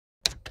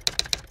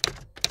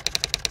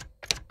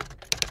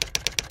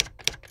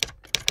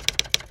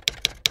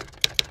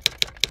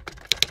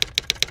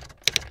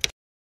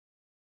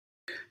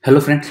Hello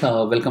friends,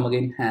 welcome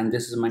again, and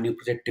this is my new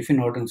project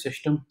Tiffin ordering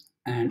system,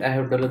 and I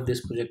have developed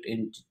this project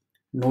in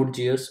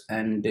Node.js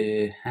and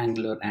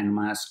Angular and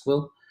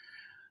MySQL.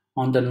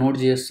 On the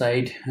Node.js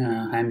side,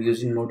 I am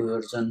using Node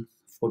version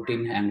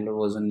 14,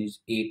 Angular version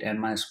is 8, and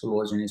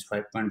MySQL version is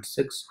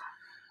 5.6.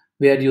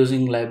 We are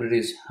using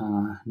libraries,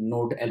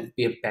 Node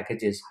LPM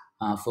packages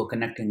for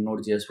connecting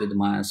Node.js with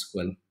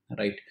MySQL,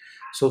 right?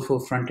 So for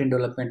front-end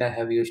development, I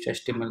have used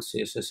HTML,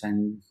 CSS,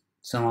 and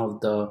some of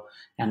the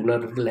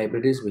Angular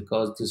libraries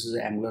because this is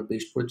an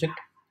Angular-based project,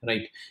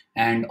 right?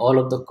 And all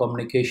of the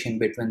communication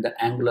between the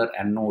Angular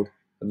and Node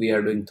we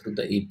are doing through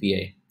the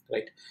API,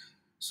 right?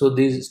 So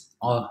these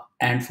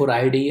and for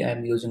IDE,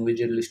 I'm using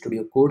Visual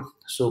Studio Code.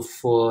 So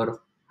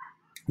for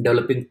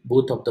developing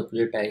both of the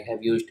project, I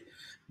have used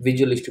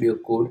Visual Studio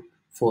Code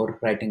for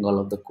writing all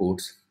of the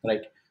codes,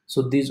 right?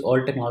 So these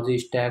all technology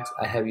stacks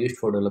I have used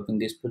for developing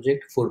this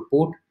project. For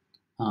port,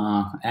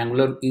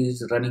 Angular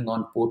is running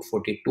on port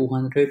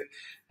 4200,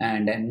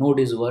 and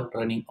Node is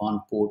running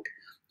on port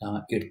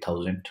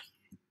 8000,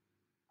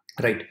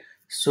 right?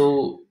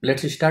 So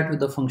let's start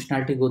with the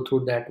functionality, go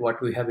through that, what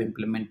we have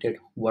implemented,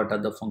 what are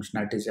the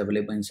functionalities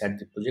available inside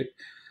the project.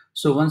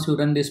 So once you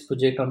run this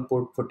project on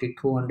port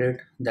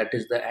 4200, that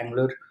is the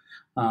Angular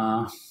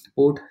uh,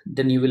 port,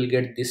 then you will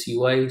get this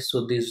UI.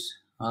 So this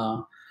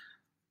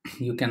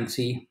you can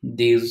see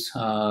these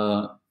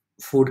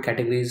food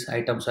categories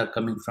items are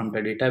coming from the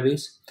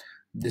database.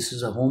 This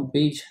is a home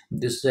page,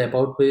 this is a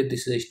about page,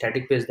 this is a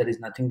static page, there is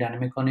nothing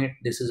dynamic on it.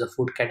 This is a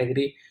food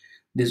category,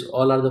 these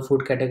all are the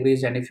food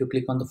categories, and if you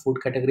click on the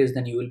food categories,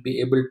 then you will be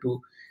able to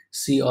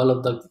see all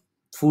of the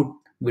food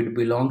which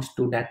belongs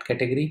to that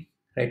category,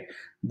 right?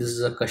 This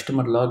is a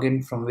customer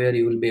login from where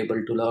you will be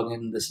able to log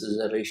in. This is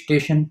a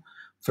registration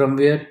from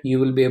where you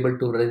will be able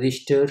to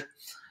register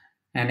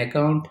an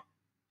account.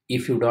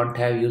 If you don't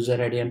have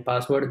user ID and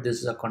password, this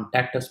is a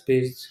contact us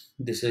page,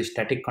 this is a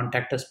static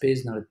contact us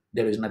page. Now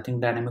there is nothing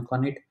dynamic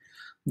on it.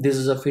 This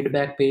is a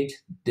feedback page,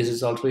 this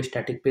is also a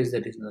static page,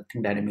 there is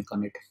nothing dynamic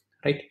on it,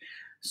 right?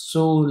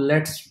 So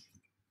let's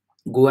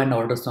go and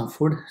order some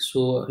food.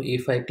 So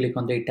if I click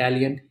on the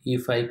Italian,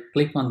 if I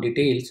click on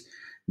details,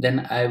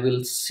 then I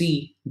will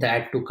see the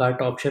add to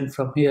cart option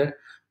from here.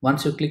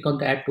 Once you click on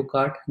the add to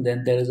cart,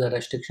 then there is a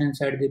restriction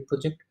inside the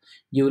project.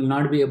 You will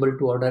not be able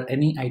to order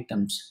any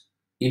items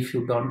if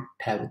you don't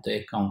have the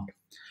account.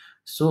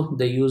 So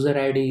the user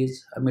ID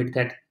is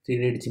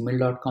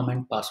amit@gmail.com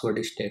and password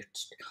is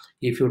text.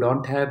 If you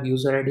don't have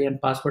user ID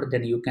and password,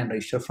 then you can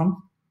register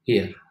from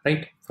here,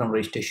 right? From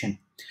registration.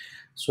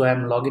 So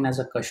I'm logging as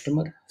a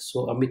customer.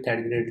 So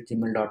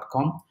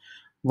amit@gmail.com.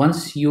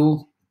 Once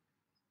you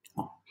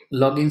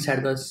log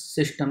inside the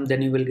system,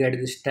 then you will get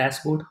this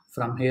dashboard.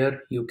 From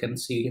here, you can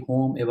see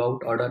home,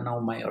 about, order now,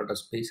 my order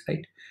space,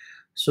 right?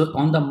 So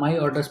on the my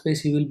order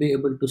space, you will be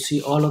able to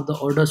see all of the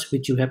orders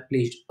which you have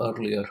placed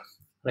earlier,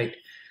 right?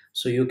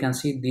 So you can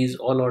see these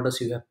all orders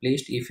you have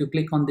placed. If you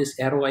click on this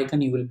arrow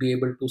icon, you will be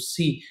able to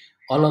see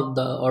all of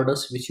the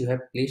orders which you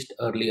have placed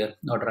earlier,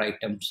 order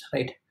items,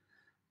 right?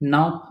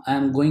 Now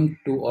I'm going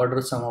to order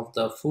some of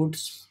the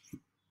foods,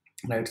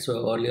 right?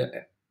 So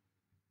earlier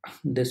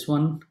this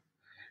one,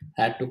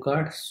 add to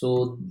cart.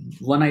 So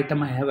one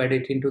item I have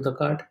added into the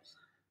cart.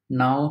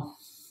 Now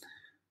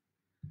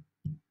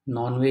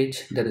non-veg,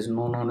 there is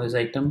no non-veg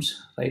items,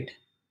 right?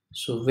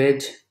 So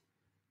veg,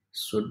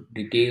 so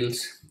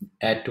details,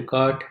 add to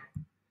cart,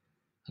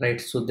 right?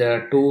 So there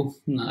are two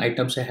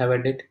items I have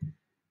added,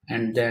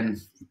 and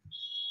then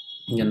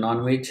your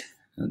non-veg.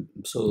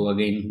 So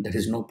again, there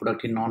is no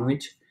product in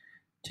non-veg.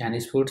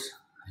 Chinese foods,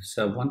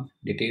 serve one,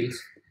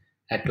 details,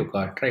 add to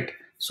cart, right?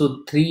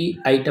 So three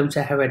items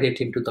I have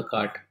added into the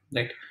cart,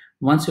 right?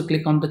 Once you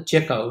click on the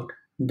checkout,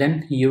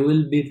 then you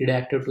will be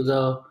redirected to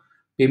the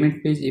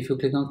payment page. If you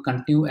click on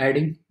continue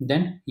adding,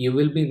 then you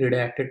will be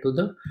redirected to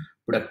the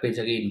product page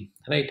again,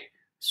 right?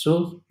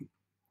 So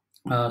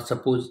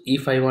suppose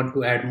if I want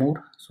to add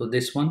more, so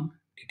this one,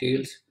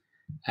 details,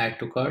 add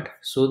to cart.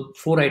 So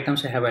four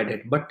items I have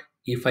added, but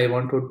if I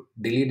want to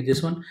delete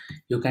this one,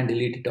 you can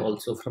delete it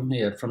also from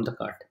here, from the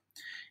cart.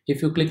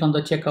 If you click on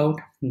the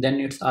checkout, then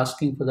it's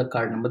asking for the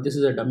card number. This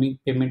is a dummy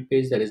payment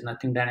page, there is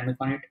nothing dynamic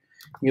on it.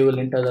 You will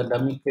enter the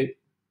dummy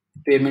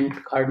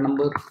payment card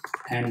number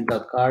and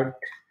the card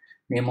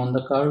name on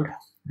the card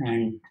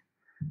and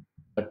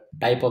the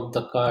type of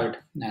the card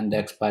and the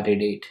expiry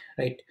date,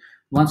 right?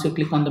 Once you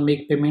click on the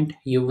make payment,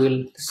 you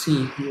will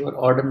see your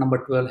order number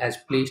 12 has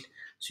placed.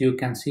 So you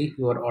can see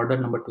your order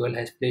number 12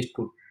 has placed.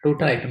 To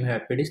total item you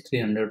have paid is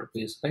 300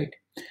 rupees, right?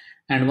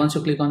 And once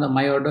you click on the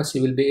my orders,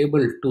 you will be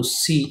able to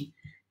see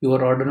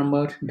your order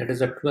number, that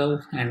is a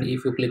 12, and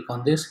if you click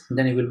on this,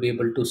 then you will be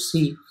able to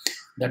see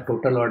the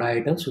total order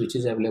items which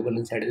is available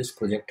inside this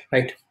project,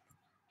 right?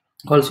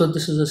 Also,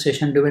 this is a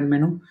session driven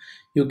menu.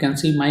 You can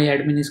see my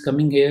admin is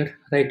coming here,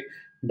 right?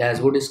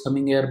 Dashboard is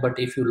coming here, but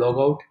if you log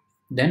out,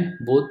 then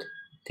both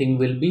thing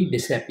will be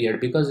disappeared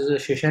because it's a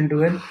session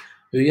driven.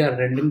 We are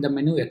rendering the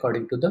menu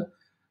according to the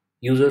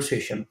user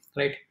session,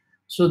 right?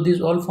 So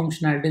these all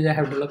functionalities I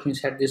have developed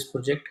inside this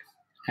project.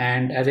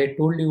 And as I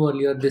told you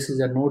earlier, this is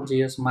a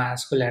Node.js,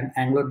 MySQL, and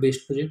Angular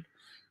based project.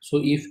 So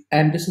if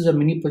and this is a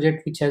mini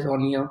project which has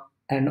only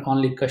and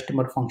only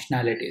customer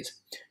functionalities.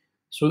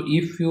 So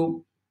if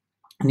you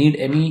need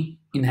any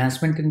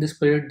enhancement in this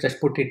project,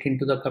 just put it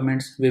into the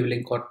comments. We will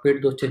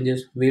incorporate those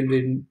changes. We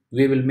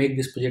will make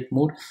this project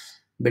more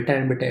better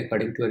and better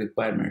according to your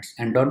requirements.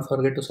 And don't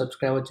forget to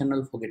subscribe our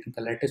channel for getting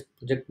the latest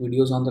project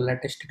videos on the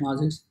latest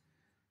technologies.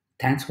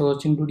 Thanks for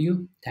watching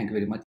video. Thank you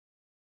very much.